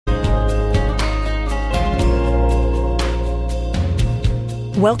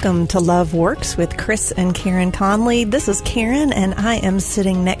Welcome to Love Works with Chris and Karen Conley. This is Karen, and I am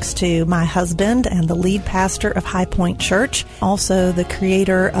sitting next to my husband and the lead pastor of Highpoint Church, also the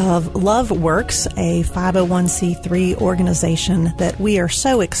creator of Love Works, a 501c3 organization that we are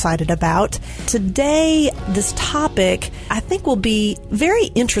so excited about. Today, this topic, I think, will be very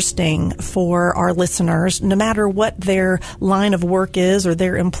interesting for our listeners. No matter what their line of work is or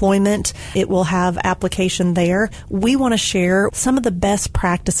their employment, it will have application there. We want to share some of the best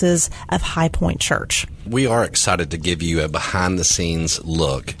practices of Highpoint Church. We are excited to give you a behind-the-scenes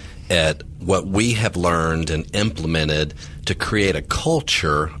look at what we have learned and implemented to create a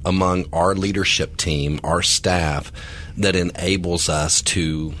culture among our leadership team, our staff, that enables us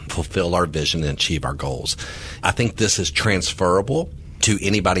to fulfill our vision and achieve our goals. I think this is transferable to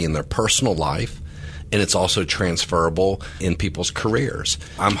anybody in their personal life, and it's also transferable in people's careers.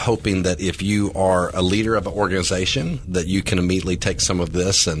 I'm hoping that if you are a leader of an organization, that you can immediately take some of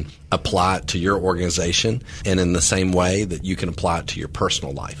this and apply it to your organization, and in the same way that you can apply it to your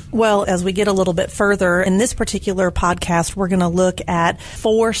personal life. Well, as we get a little bit further, in this particular podcast, we're going to look at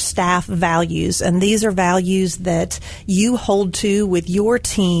 4 staff values, and these are values that you hold to with your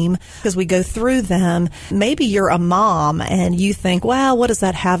team. As we go through them, maybe you're a mom and you think, well, what does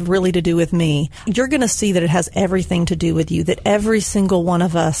that have really to do with me? You're going to see that it has everything to do with you, that every single one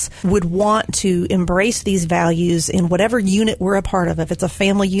of us would want to embrace these values in whatever unit we're a part of. If it's a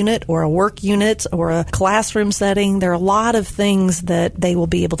family unit or a work unit or a classroom setting, there are a lot of things that they will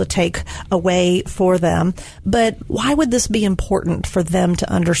be able to take away for them. But why would this be important for them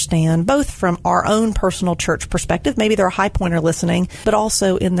to understand, both from our own personal church perspective, maybe they're a High Pointer listening, but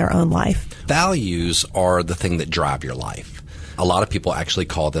also in their own life? Values are the thing that drive your life. A lot of people actually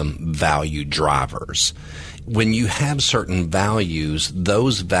call them value drivers. When you have certain values,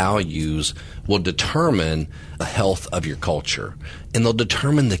 those values will determine the health of your culture, and they'll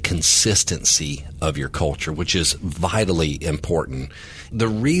determine the consistency of your culture, which is vitally important. The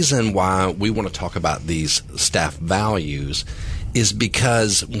reason why we want to talk about these staff values is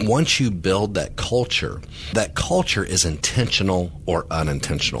because once you build that culture is intentional or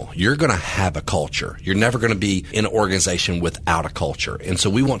unintentional. You're going to have a culture. You're never going to be in an organization without a culture. And so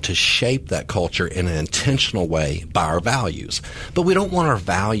we want to shape that culture in an intentional way by our values. But we don't want our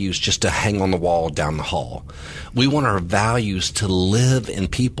values just to hang on the wall down the hall. We want our values to live in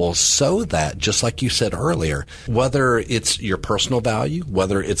people so that, just like you said earlier, whether it's your personal value,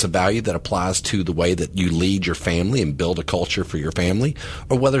 whether it's a value that applies to the way that you lead your family and build a culture for your family,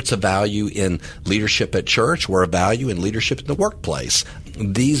 or whether it's a value in leadership at church or a value in leadership in the workplace.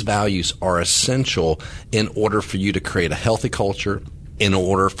 These values are essential in order for you to create a healthy culture, in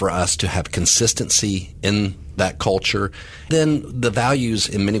order for us to have consistency in that culture. Then the values,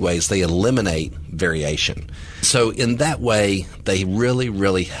 in many ways, they eliminate variation. So in that way, they really,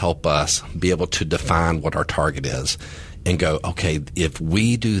 really help us be able to define what our target is and go, okay, if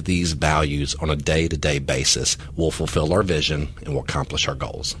we do these values on a day-to-day basis, we'll fulfill our vision and we'll accomplish our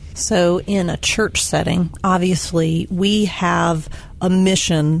goals. So in a church setting, obviously, we have a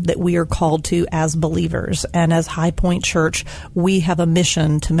mission that we are called to as believers. And as Highpoint Church, we have a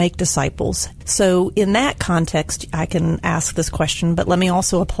mission to make disciples. So in that context, I can ask this question, but let me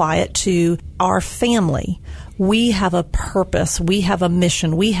also apply it to our family. We have a purpose. We have a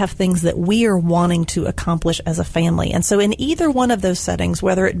mission. We have things that we are wanting to accomplish as a family. And so in either one of those settings,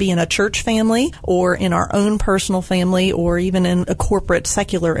 whether it be in a church family or in our own personal family or even in a corporate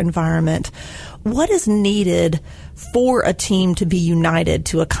secular environment, what is needed for a team to be united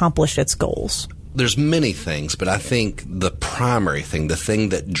to accomplish its goals? There's many things, but I think the primary thing, the thing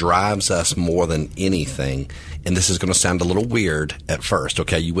that drives us more than anything, and this is going to sound a little weird at first,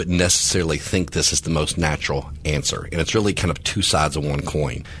 okay? You wouldn't necessarily think this is the most natural answer, and it's really kind of 2 sides of one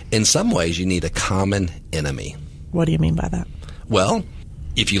coin. In some ways, you need a common enemy. What do you mean by that? Well,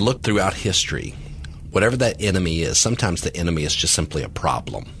 if you look throughout history, whatever that enemy is, sometimes the enemy is just simply a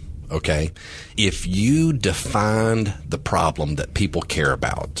problem. Okay? If you defined the problem that people care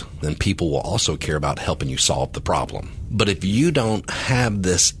about, then people will also care about helping you solve the problem. But if you don't have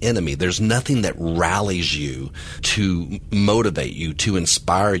this enemy, there's nothing that rallies you to motivate you, to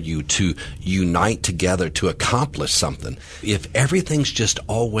inspire you, to unite together to accomplish something. If everything's just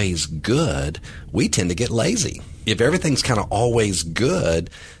always good, we tend to get lazy. If everything's kind of always good,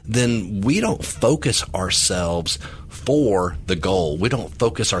 then we don't focus ourselves for the goal. We don't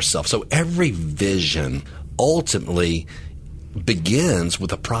focus ourselves. So every vision ultimately begins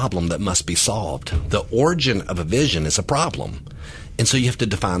with a problem that must be solved. The origin of a vision is a problem. And so you have to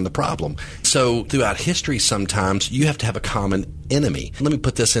define the problem. So throughout history, sometimes you have to have a common enemy. Let me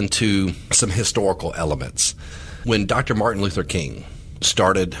put this into some historical elements. When Dr. Martin Luther King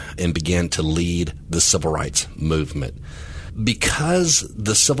started and began to lead the civil rights movement. Because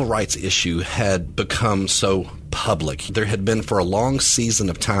the civil rights issue had become so public, there had been for a long season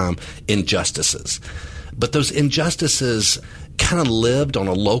of time injustices. But those injustices kind of lived on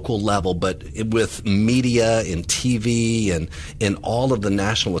a local level, but with media and TV and all of the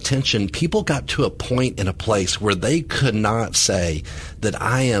national attention, people got to a point in a place where they could not say that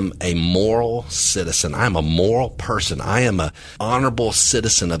I am a moral citizen, I am a moral person, I am an honorable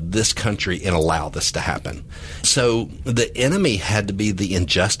citizen of this country and allow this to happen. So the enemy had to be the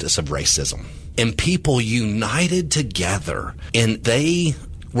injustice of racism. And people united together, and they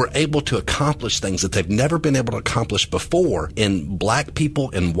were able to accomplish things that they've never been able to accomplish before in black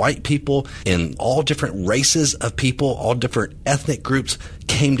people and white people and all different races of people, all different ethnic groups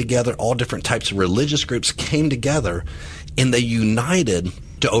came together, all different types of religious groups came together, and they united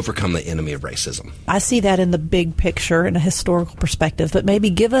to overcome the enemy of racism. I see that in the big picture in a historical perspective, but maybe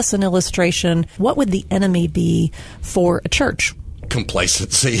give us an illustration. What would the enemy be for a church?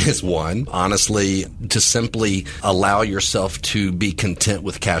 Complacency is one. Honestly, to simply allow yourself to be content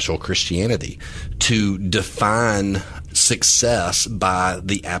with casual Christianity, to define success by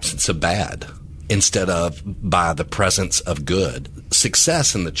the absence of bad instead of by the presence of good.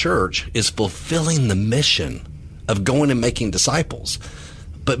 Success in the church is fulfilling the mission of going and making disciples.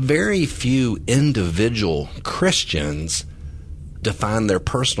 But very few individual Christians define their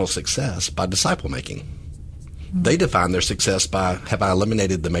personal success by disciple making. They define their success by, have I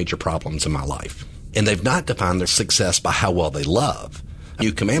eliminated the major problems in my life? And they've not defined their success by how well they love. The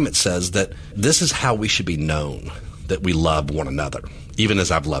New Commandment says that this is how we should be known, that we love one another, even as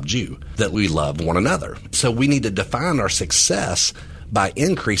I've loved you, that we love one another. So we need to define our success by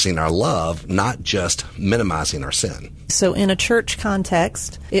increasing our love, not just minimizing our sin. So in a church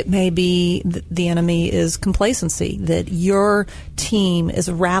context, it may be that the enemy is complacency, that your team is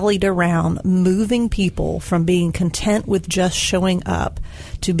rallied around moving people from being content with just showing up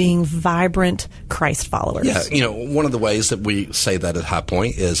to being vibrant Christ followers. Yeah, one of the ways that we say that at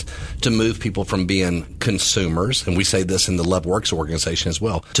Highpoint is to move people from being consumers, and we say this in the Love Works organization as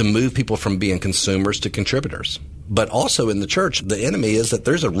well, to move people from being consumers to contributors. But also in the church, the enemy is that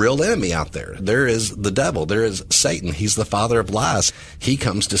there's a real enemy out there. There is the devil. There is Satan. He's the father of lies. He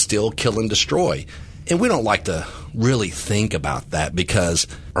comes to steal, kill, and destroy. And we don't like to really think about that because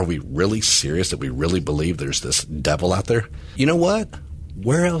are we really serious that we really believe there's this devil out there? You know what?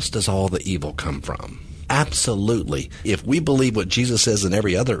 Where else does all the evil come from? Absolutely. If we believe what Jesus says in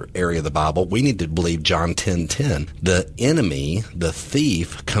every other area of the Bible, we need to believe John 10:10. The enemy, the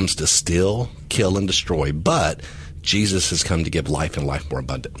thief, comes to steal, kill, and destroy. But Jesus has come to give life and life more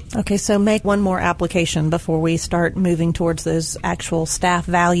abundant. Okay, so make one more application before we start moving towards those actual staff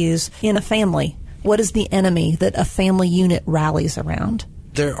values in a family. What is the enemy that a family unit rallies around?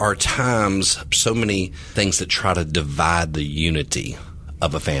 There are times, so many things that try to divide the unity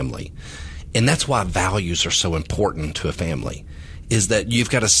of a family. And that's why values are so important to a family, is that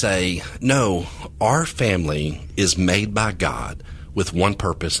you've got to say, no, our family is made by God with one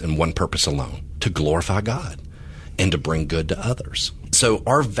purpose and one purpose alone, to glorify God and to bring good to others. So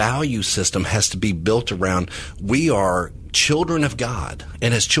our value system has to be built around, we are children of God.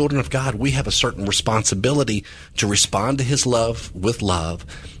 And as children of God, we have a certain responsibility to respond to his love with love,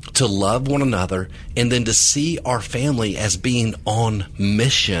 to love one another, and then to see our family as being on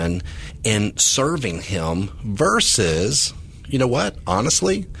mission and serving him versus, you know what?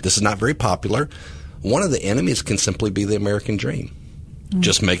 Honestly, this is not very popular. One of the enemies can simply be the American dream.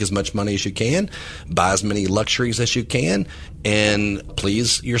 Just make as much money as you can, buy as many luxuries as you can, and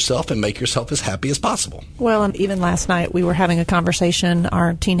please yourself and make yourself as happy as possible. Well, and even last night we were having a conversation.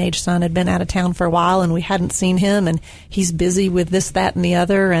 Our teenage son had been out of town for a while and we hadn't seen him, and he's busy with this, that, and the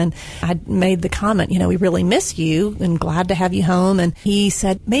other. And I made the comment, we really miss you and glad to have you home. And he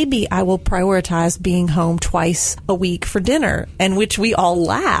said, maybe I will prioritize being home twice a week for dinner, and which we all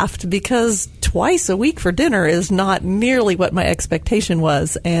laughed because twice a week for dinner is not nearly what my expectation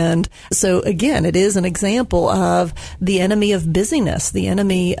was. And so again, it is an example of the enemy of busyness, the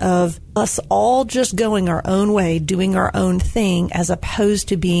enemy of us all just going our own way, doing our own thing, as opposed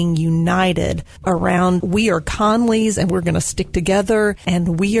to being united around, we are Conleys and we're going to stick together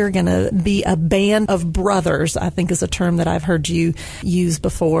and we are going to be a band of brothers, I think is a term that I've heard you use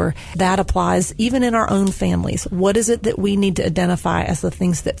before. That applies even in our own families. What is it that we need to identify as the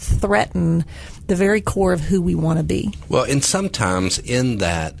things that threaten the very core of who we want to be? Well, and sometimes in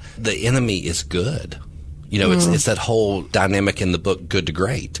that, the enemy is good. It's that whole dynamic in the book, Good to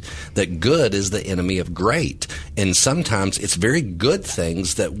Great, that good is the enemy of great. And sometimes it's very good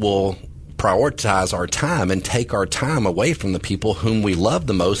things that will prioritize our time and take our time away from the people whom we love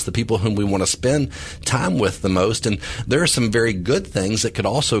the most, the people whom we want to spend time with the most. And there are some very good things that could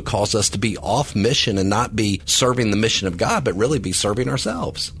also cause us to be off mission and not be serving the mission of God, but really be serving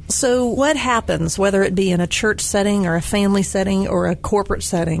ourselves. So what happens, whether it be in a church setting or a family setting or a corporate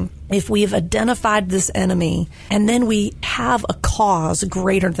setting, if we've identified this enemy and then we have a cause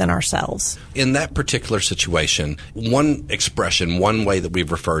greater than ourselves? In that particular situation, one expression, one way that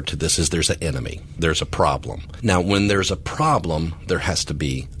we've referred to this is there's an enemy, there's a problem. Now, when there's a problem, there has to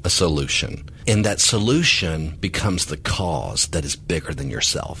be a solution. And that solution becomes the cause that is bigger than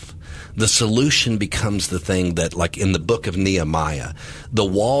yourself. The solution becomes the thing that, like in the book of Nehemiah, the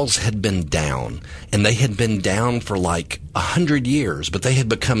walls had been down, and they had been down for like 100 years, but they had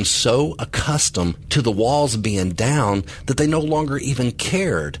become so accustomed to the walls being down that they no longer even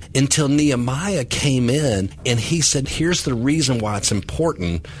cared until Nehemiah came in and he said, here's the reason why it's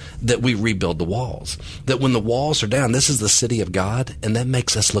important that we rebuild the walls. That when the walls are down, this is the city of God, and that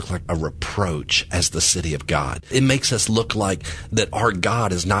makes us look like a reproach as the city of God. It makes us look like that our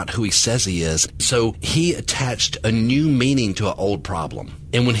God is not who he says he is. So he attached a new meaning to an old problem.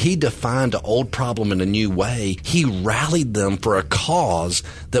 And when he defined an old problem in a new way, he rallied them for a cause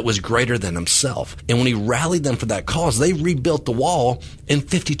that was greater than himself. And when he rallied them for that cause, they rebuilt the wall in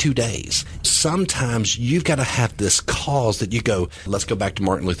 52 days. Sometimes you've got to have this cause that you go, let's go back to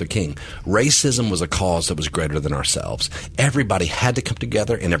Martin Luther King. Racism was a cause that was greater than ourselves. Everybody had to come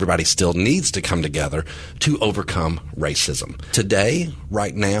together, and everybody still needs to come together to overcome racism. Today,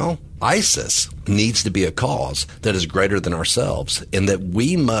 right now, ISIS needs to be a cause that is greater than ourselves, and that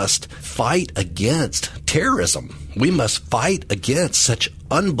we must fight against terrorism. We must fight against such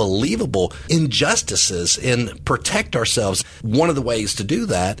unbelievable injustices and protect ourselves. One of the ways to do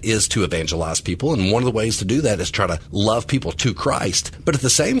that is to evangelize people, and one of the ways to do that is try to love people to Christ. But at the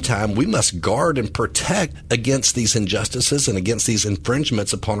same time, we must guard and protect against these injustices and against these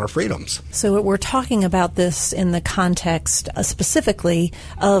infringements upon our freedoms. So we're talking about this in the context specifically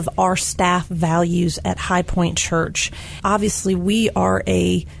of our staff values at Highpoint Church. Obviously, we are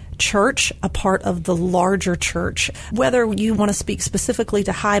a church, a part of the larger church. Whether you want to speak specifically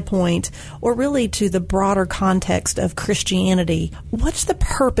to Highpoint or really to the broader context of Christianity, what's the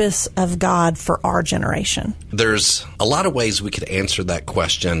purpose of God for our generation? There's a lot of ways we could answer that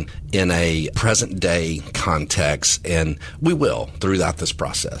question in a present day context, and we will throughout this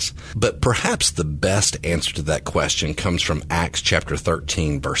process. But perhaps the best answer to that question comes from Acts chapter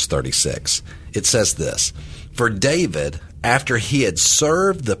 13, verse 36. It says this, "For David, after he had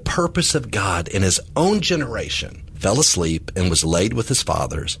served the purpose of God in his own generation, fell asleep and was laid with his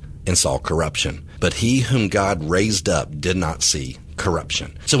fathers and saw corruption. But he whom God raised up did not see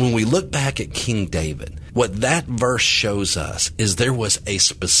corruption." So when we look back at King David, what that verse shows us is there was a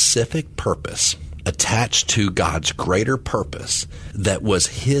specific purpose attached to God's greater purpose that was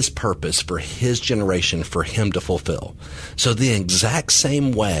his purpose for his generation, for him to fulfill. So the exact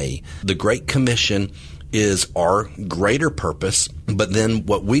same way, the Great Commission is our greater purpose, but then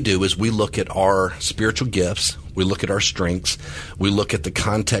what we do is we look at our spiritual gifts, we look at our strengths, we look at the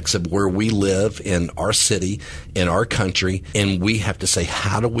context of where we live in our city, in our country, and we have to say,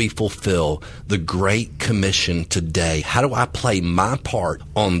 how do we fulfill the Great Commission today? How do I play my part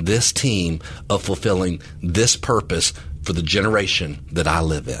on this team of fulfilling this purpose for the generation that I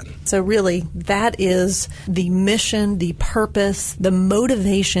live in? So really, that is the mission, the purpose, the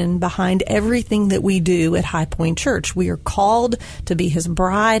motivation behind everything that we do at Highpoint Church. We are called to be his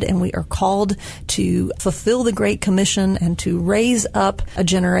bride, and we are called to fulfill the Great Commission and to raise up a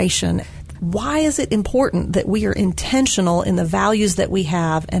generation. Why is it important that we are intentional in the values that we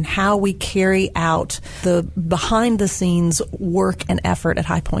have and how we carry out the behind-the-scenes work and effort at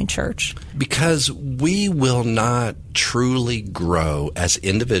Highpoint Church? Because we will not truly grow as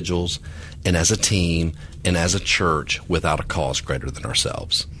individuals and as a team and as a church without a cause greater than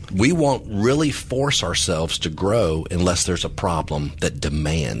ourselves. We won't really force ourselves to grow unless there's a problem that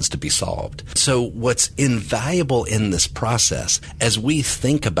demands to be solved. So what's invaluable in this process, as we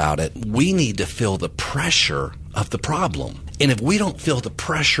think about it, we need to feel the pressure of the problem. And if we don't feel the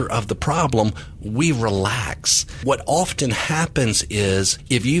pressure of the problem, we relax. What often happens is,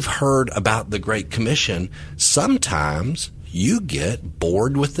 if you've heard about the Great Commission, sometimes you get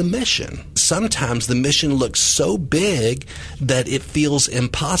bored with the mission. Sometimes the mission looks so big that it feels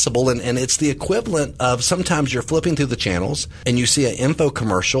impossible, and it's the equivalent of sometimes you're flipping through the channels and you see an info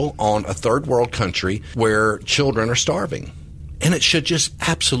commercial on a third world country where children are starving. And it should just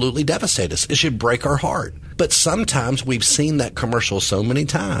absolutely devastate us. It should break our heart. But sometimes we've seen that commercial so many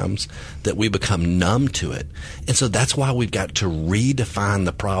times that we become numb to it. And so that's why we've got to redefine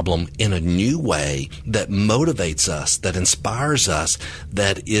the problem in a new way that motivates us, that inspires us,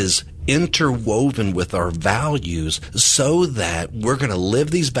 that is interwoven with our values so that we're going to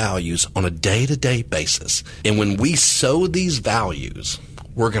live these values on a day-to-day basis. And when we sow these values,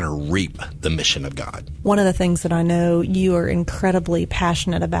 we're going to reap the mission of God. One of the things that I know you are incredibly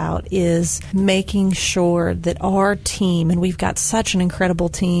passionate about is making sure that our team, and we've got such an incredible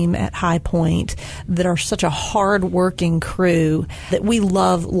team at Highpoint that are such a hard-working crew, that we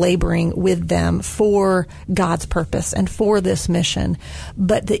love laboring with them for God's purpose and for this mission,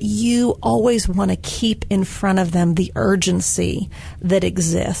 but that you always want to keep in front of them the urgency that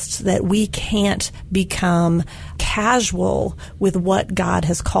exists, that we can't become casual with what God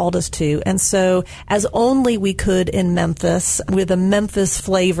has called us to. And so, as only we could in Memphis, with a Memphis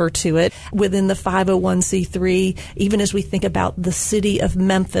flavor to it, within the 501c3, even as we think about the city of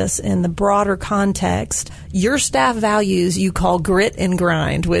Memphis in the broader context, your staff values you call grit and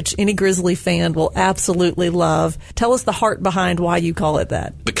grind, which any Grizzly fan will absolutely love. Tell us the heart behind why you call it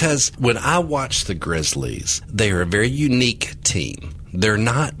that. Because when I watch the Grizzlies, they are a very unique team. They're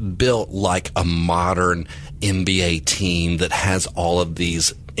not built like a modern NBA team that has all of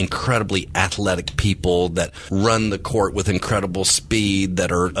these incredibly athletic people that run the court with incredible speed,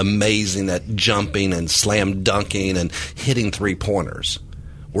 that are amazing at jumping and slam dunking and hitting three-pointers.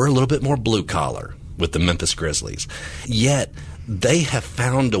 We're a little bit more blue-collar with the Memphis Grizzlies. Yet, they have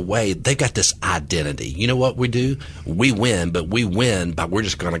found a way. They've got this identity. You know what we do? We win, but we win by we're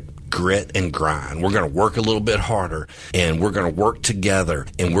just going to grit and grind. We're going to work a little bit harder, and we're going to work together,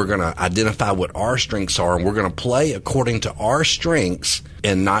 and we're going to identify what our strengths are, and we're going to play according to our strengths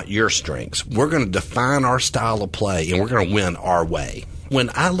and not your strengths. We're going to define our style of play, and we're going to win our way. When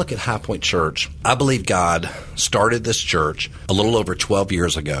I look at Highpoint Church, I believe God started this church a little over 12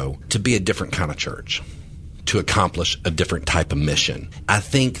 years ago to be a different kind of church, to accomplish a different type of mission. I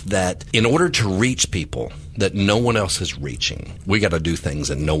think that in order to reach people that no one else is reaching, we got to do things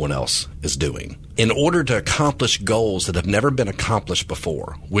that no one else is doing. In order to accomplish goals that have never been accomplished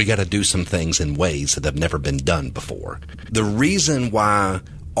before, we got to do some things in ways that have never been done before. The reason why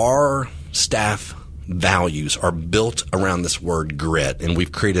our staff values are built around this word grit, and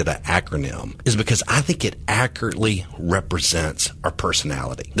we've created an acronym, is because I think it accurately represents our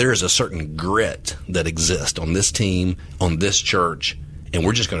personality. There is a certain grit that exists on this team, on this church, and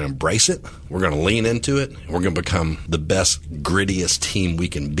we're just going to embrace it. We're going to lean into it. And we're going to become the best, grittiest team we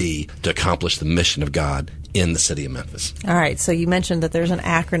can be to accomplish the mission of God in the city of Memphis. All right, so you mentioned that there's an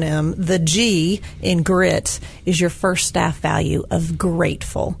acronym. The G in grit is your first staff value of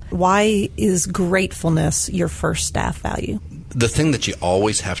grateful. Why is gratefulness your first staff value? The thing that you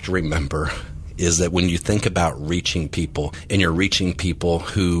always have to remember is that when you think about reaching people, and you're reaching people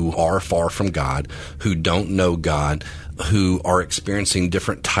who are far from God, who don't know God, who are experiencing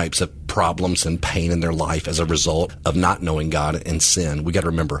different types of problems and pain in their life as a result of not knowing God and sin, we got to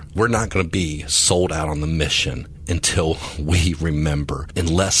remember, we're not going to be sold out on the mission until we remember.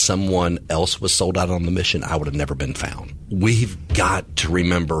 Unless someone else was sold out on the mission, I would have never been found. We've got to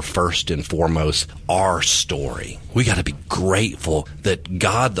remember first and foremost our story. We got to be grateful that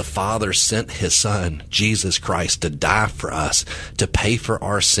God the Father sent His Son, Jesus Christ, to die for us, to pay for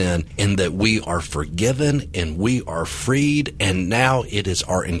our sin, and that we are forgiven and we are freed, and now it is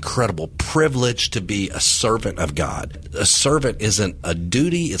our incredible privilege to be a servant of God. A servant isn't a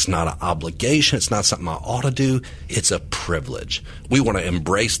duty, it's not an obligation, it's not something I ought to do, it's a privilege. We want to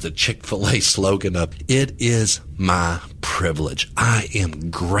embrace the Chick-fil-A slogan of, "It is my privilege." I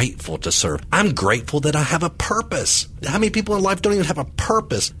am grateful to serve. I'm grateful that I have a purpose. How many people in life don't even have a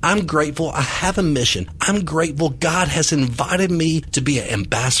purpose? I'm grateful I have a mission. I'm grateful God has invited me to be an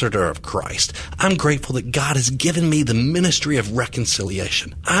ambassador of Christ. I'm grateful that God has given me the ministry of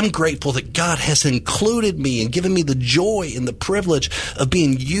reconciliation. I'm grateful that God has included me and given me the joy and the privilege of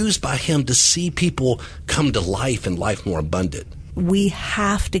being used by Him to see people come to life and life more abundant. We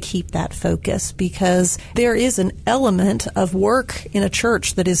have to keep that focus, because there is an element of work in a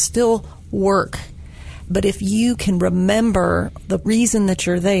church that is still work. But if you can remember the reason that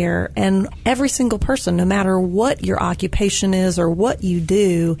you're there, and every single person, no matter what your occupation is or what you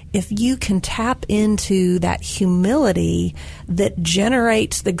do, if you can tap into that humility that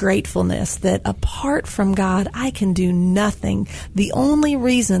generates the gratefulness that apart from God, I can do nothing. The only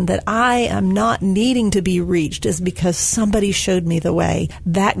reason that I am not needing to be reached is because somebody showed me the way.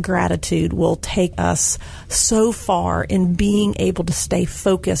 That gratitude will take us so far in being able to stay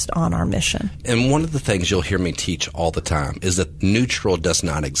focused on our mission. And one of the things things you'll hear me teach all the time is that neutral does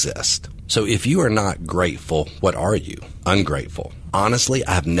not exist. So if you are not grateful, what are you? Ungrateful. Honestly,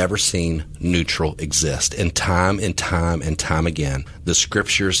 I've never seen neutral exist. And time again, the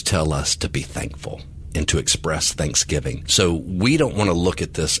scriptures tell us to be thankful and to express thanksgiving. So we don't want to look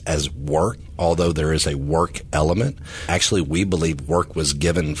at this as work, although there is a work element. Actually, we believe work was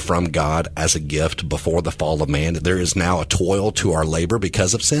given from God as a gift before the fall of man. There is now a toil to our labor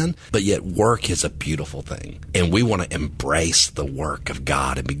because of sin, but yet work is a beautiful thing. And we want to embrace the work of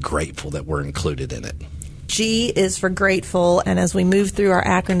God and be grateful that we're included in it. G is for grateful, and as we move through our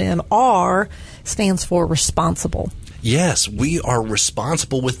acronym, R stands for responsible. Yes, we are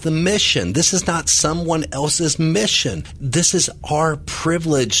responsible with the mission. This is not someone else's mission. This is our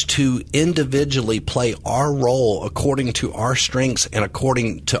privilege to individually play our role according to our strengths and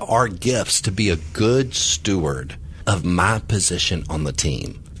according to our gifts to be a good steward of my position on the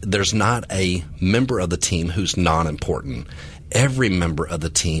team. There's not a member of the team who's non-important. Every member of the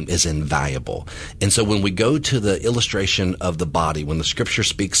team is invaluable. And so when we go to the illustration of the body, when the scripture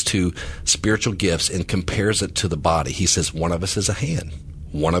speaks to spiritual gifts and compares it to the body, he says one of us is a hand,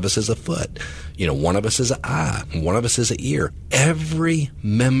 one of us is a foot, one of us is an eye, one of us is an ear. Every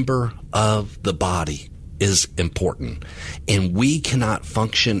member of the body is important. And we cannot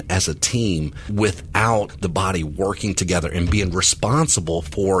function as a team without the body working together and being responsible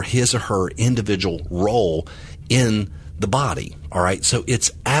for his or her individual role in the body. All right. So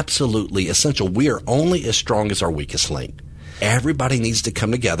it's absolutely essential. We are only as strong as our weakest link. Everybody needs to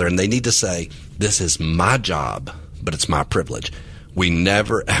come together and they need to say, this is my job, but it's my privilege. We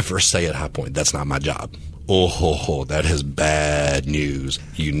never, ever say at Highpoint, that's not my job. Oh, that is bad news.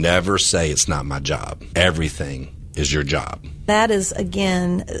 You never say it's not my job. Everything is your job. That is,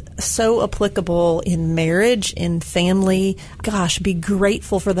 again, so applicable in marriage, in family. Gosh, be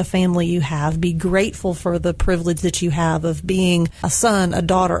grateful for the family you have. Be grateful for the privilege that you have of being a son, a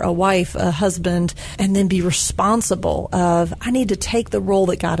daughter, a wife, a husband, and then be responsible of, I need to take the role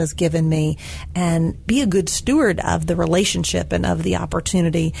that God has given me and be a good steward of the relationship and of the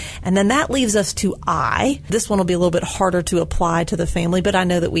opportunity. And then that leaves us to I. This one will be a little bit harder to apply to the family, but I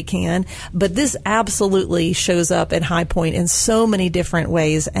know that we can. But this absolutely shows up at Highpoint in so many different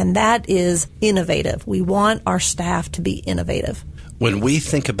ways, and that is innovative. We want our staff to be innovative. When we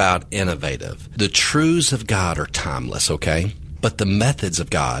think about innovative, the truths of God are timeless, okay? But the methods of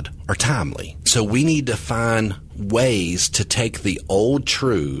God are timely. So we need to find ways to take the old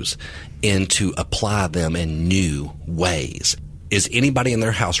truths and to apply them in new ways. Is anybody in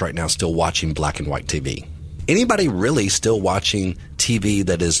their house right now still watching black and white TV? Anybody really still watching TV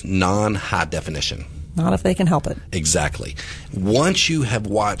that is non-high definition? Not if they can help it. Exactly. Once you have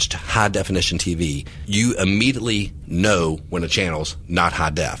watched high-definition TV, you immediately know when a channel's not high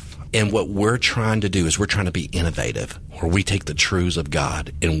def. And what we're trying to do is we're trying to be innovative, where we take the truths of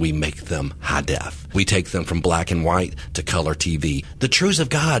God and we make them high def. We take them from black and white to color TV. The truths of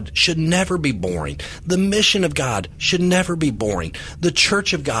God should never be boring. The mission of God should never be boring. The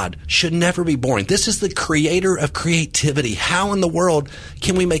church of God should never be boring. This is the creator of creativity. How in the world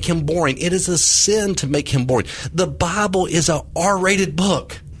can we make him boring? It is a sin to make him boring. The Bible is a R-rated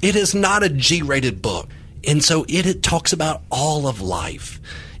book. It is not a G-rated book. And so it talks about all of life.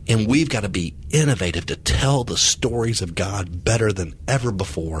 And we've got to be innovative to tell the stories of God better than ever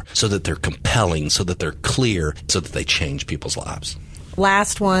before so that they're compelling, so that they're clear, so that they change people's lives.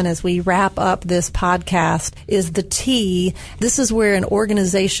 Last one as we wrap up this podcast is the T. This is where an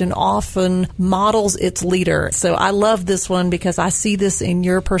organization often models its leader. So I love this one because I see this in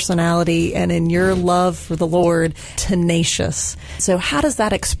your personality and in your love for the Lord, tenacious. So how does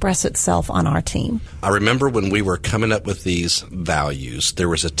that express itself on our team? I remember when we were coming up with these values, there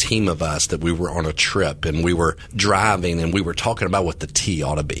was a team of us that we were on a trip and we were driving and we were talking about what the T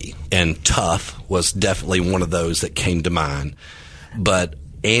ought to be. And tough was definitely one of those that came to mind. But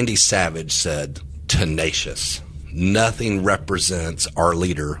Andy Savage said, tenacious. Nothing represents our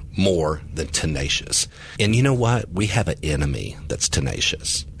leader more than tenacious. And you know what? We have an enemy that's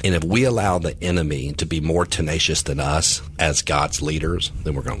tenacious. And if we allow the enemy to be more tenacious than us as God's leaders,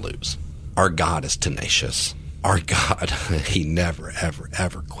 then we're going to lose. Our God is tenacious. Our God, he never, ever,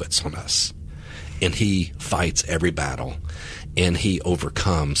 ever quits on us. And he fights every battle. And he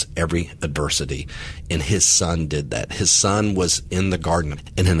overcomes every adversity. And his son did that. His son was in the garden,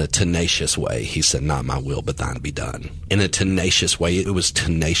 and in a tenacious way, he said, not my will, but thine be done. In a tenacious way, it was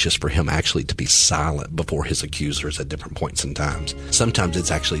tenacious for him actually to be silent before his accusers at different points in times. Sometimes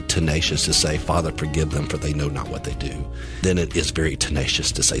it's actually tenacious to say, Father, forgive them, for they know not what they do. Then it is very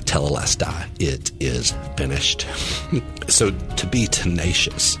tenacious to say, Tetelestai, it is finished. So to be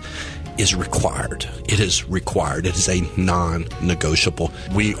tenacious is required. It is required. It is a non-negotiable.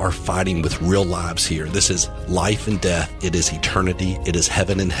 We are fighting with real lives here. This is life and death. It is eternity. It is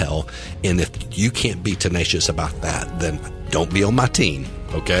heaven and hell. And if you can't be tenacious about that, then don't be on my team,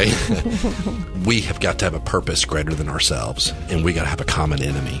 okay? We have got to have a purpose greater than ourselves, and we got to have a common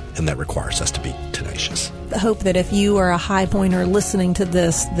enemy, and that requires us to be tenacious. I hope that if you are a High Pointer listening to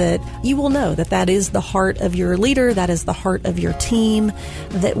this, that you will know that that is the heart of your leader, that is the heart of your team,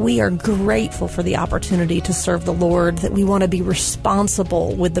 that we are grateful for the opportunity to serve the Lord, that we want to be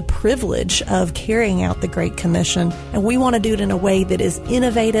responsible with the privilege of carrying out the Great Commission, and we want to do it in a way that is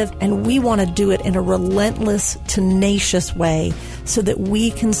innovative, and we want to do it in a relentless, tenacious way so that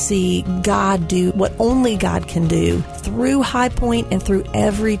we can see God do what only God can do through Highpoint and through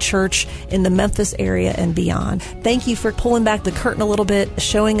every church in the Memphis area and beyond. Thank you for pulling back the curtain a little bit,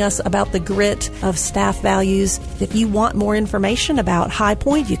 showing us about the grit of staff values. If you want more information about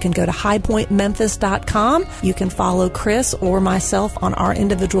Highpoint, you can go to highpointmemphis.com. You can follow Chris or myself on our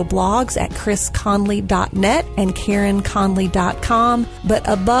individual blogs at chrisconley.net and karenconley.com. But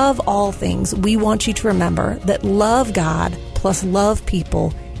above all things, we want you to remember that love God plus love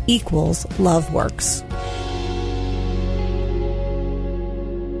people equals love works.